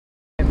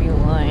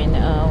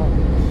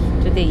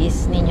today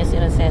is Niños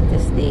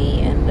Inocentes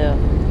Day, and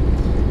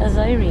as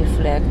I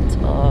reflect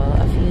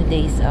a few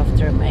days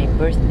after my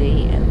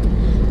birthday and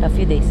a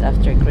few days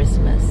after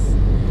Christmas,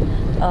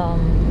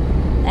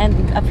 and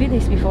a few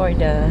days before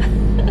the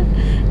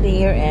the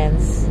year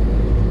ends,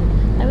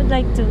 I would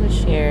like to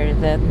share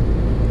that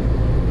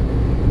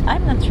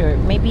I'm not sure,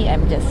 maybe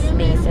I'm just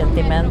being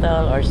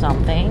sentimental or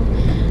something,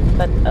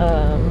 but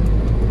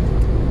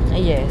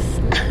yes,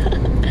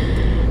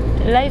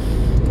 life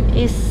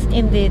is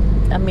indeed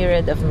a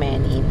myriad of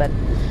many, but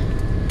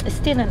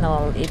still and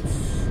all,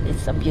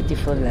 it's a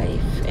beautiful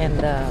life, and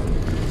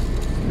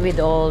with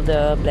all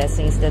the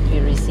blessings that we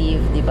receive,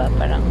 diba,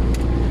 parang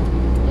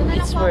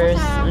it's worth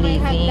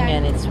living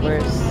and it's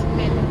worth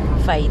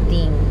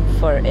fighting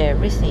for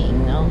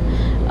everything, no?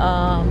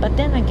 But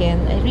then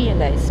again, I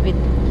realized with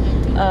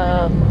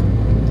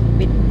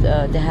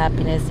the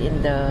happiness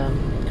in the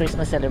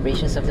Christmas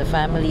celebrations of the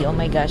family, oh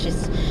my gosh,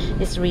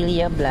 it's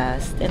really a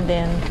blast. And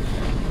then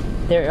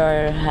there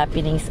are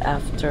happenings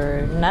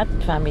after, not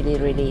family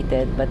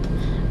related, but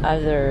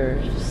other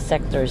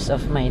sectors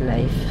of my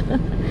life.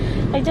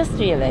 I just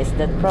realized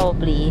that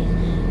probably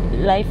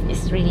life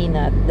is really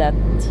not that,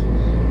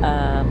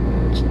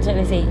 shall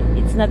I say,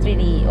 it's not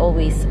really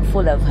always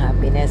full of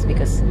happiness,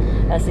 because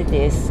as it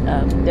is,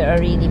 there are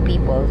really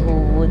people who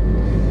would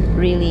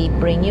really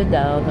bring you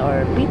down,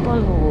 or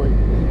people who would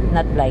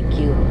not like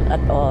you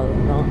at all,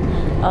 no?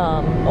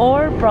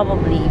 Or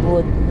probably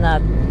would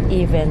not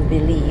even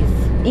believe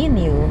in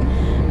you.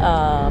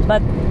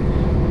 But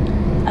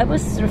I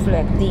was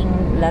reflecting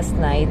last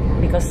night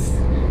because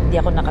di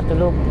ako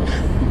nakatulog.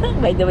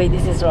 By the way,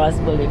 this is Ross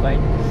Boulevard.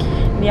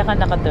 Di ako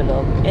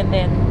nakatulog, and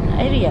then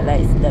I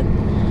realized that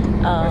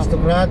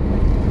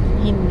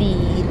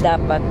hindi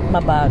dapat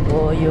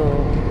mabago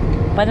yung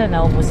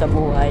pananaw mo sa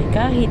buhay,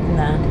 kahit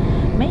na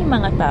may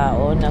mga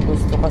tao na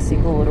gusto ka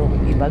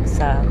sigurong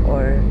ibagsak,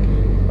 or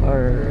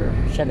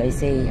shall I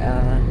say,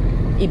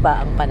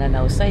 iba ang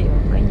pananaw sa'yo,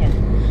 ganyan.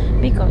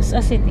 Because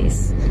as it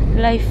is,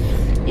 life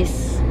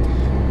is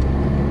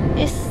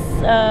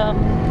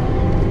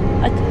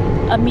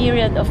a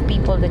myriad of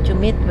people that you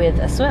meet with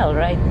as well,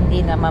 right?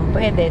 Hindi naman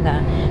pwede na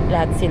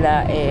lahat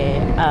sila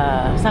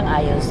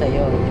sang-ayon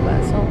sa'yo, diba?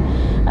 So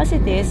as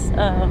it is,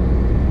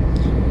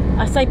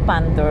 as I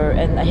ponder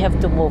and I have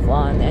to move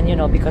on, and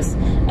because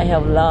I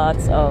have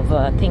lots of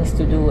things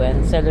to do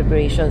and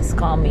celebrations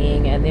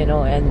coming, and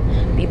and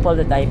people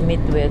that I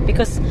meet with,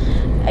 because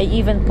I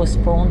even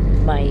postponed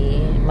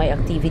my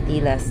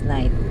activity last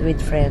night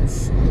with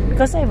friends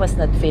because I was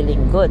not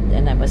feeling good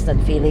and I was not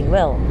feeling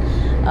well.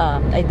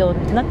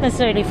 Not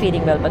necessarily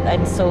feeling well, but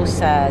I'm so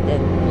sad,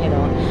 and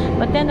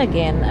but then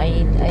again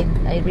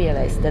I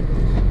realized that,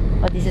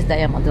 this is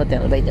Diamond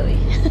Hotel, by the way.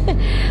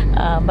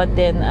 But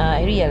then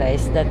I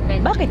realized that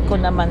bakit ko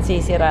naman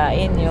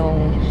sisirain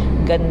yung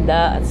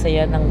ganda at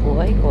saya ng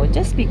buhay ko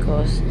just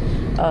because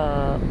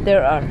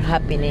there are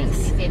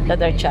happenings that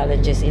are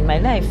challenges in my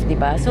life,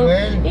 diba? So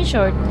in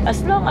short,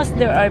 as long as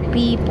there are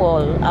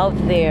people out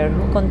there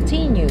who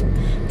continue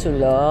to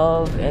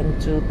love and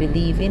to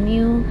believe in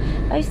you,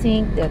 I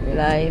think that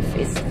life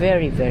is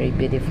very, very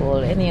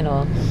beautiful. And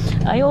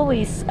I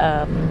always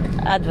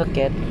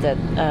advocate that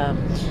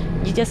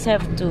you just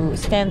have to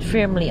stand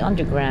firmly on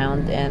the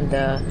ground, and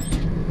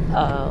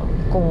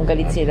kung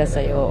galit sila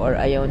sa'yo or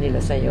ayaw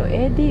nila sa'yo,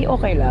 di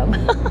okay lang.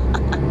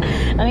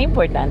 Ang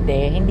importante,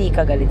 hindi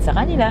ka galit sa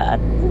kanila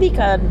at hindi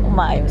ka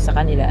umaayaw sa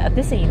kanila at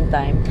the same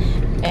time,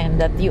 and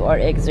that you are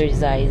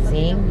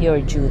exercising your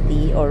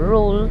duty or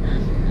role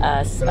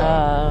as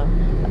a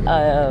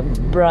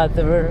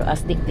brother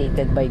as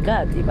dictated by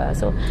God, diba?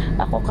 So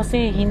ako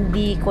kasi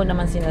hindi ko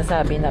naman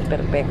sinasabi na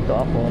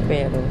perfecto ako,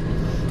 pero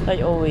I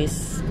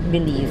always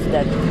believe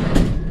that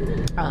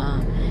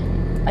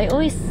I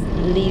always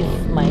live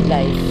my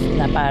life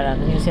na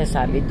parang yung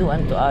sinasabi, do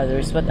unto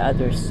others what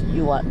others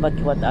you want, but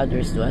what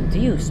others do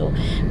unto you. So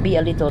be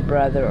a little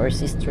brother or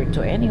sister to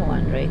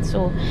anyone, right?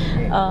 So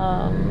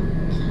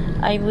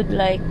I would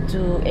like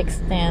to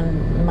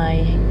extend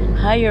my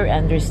higher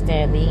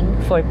understanding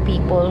for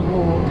people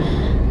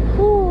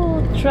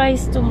who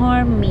tries to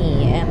harm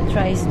me and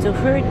tries to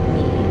hurt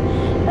me.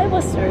 I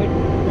was hurt,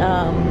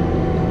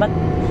 but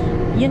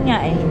yun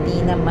nga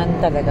hindi naman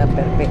talaga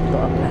perfecto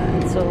ang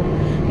lahat. So,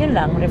 yun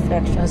lang,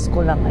 reflections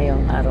ko lang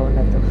ngayong araw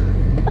na to.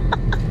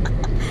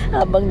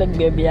 Habang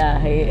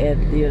nagbibiyahe, and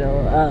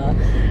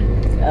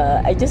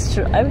I just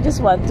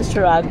want to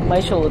shrug my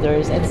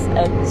shoulders and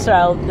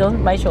shrug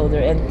my shoulder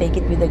and take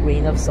it with a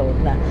grain of salt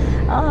na,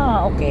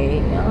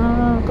 okay,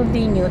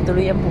 continue,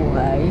 tuloy ang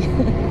buhay.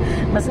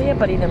 Masaya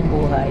pa rin ang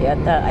buhay, at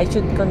I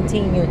should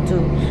continue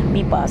to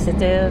be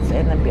positive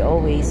and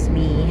always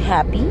be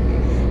happy,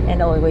 and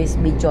always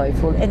be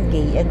joyful and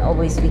gay, and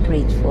always be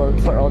grateful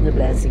for all the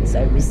blessings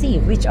I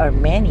receive, which are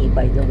many,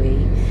 by the way,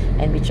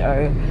 and which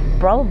are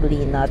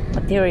probably not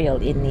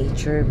material in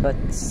nature, but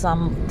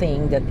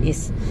something that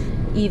is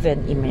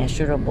even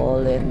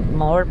immeasurable and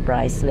more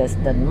priceless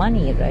than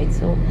money, right?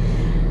 So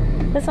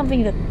that's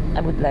something that I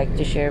would like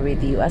to share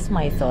with you as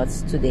my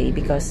thoughts today,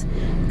 because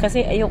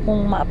kasi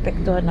ayokong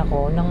maapektuhan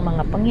ako ng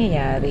mga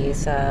pangyayari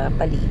sa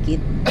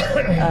paligid.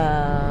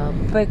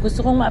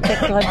 Gusto kong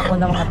maapektuhan ako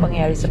ng mga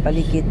pangyayari sa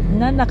paligid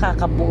na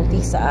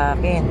nakakabuti sa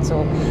akin.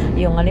 So,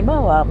 yung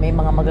halimbawa, may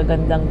mga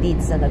magagandang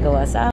deeds na nagawa sa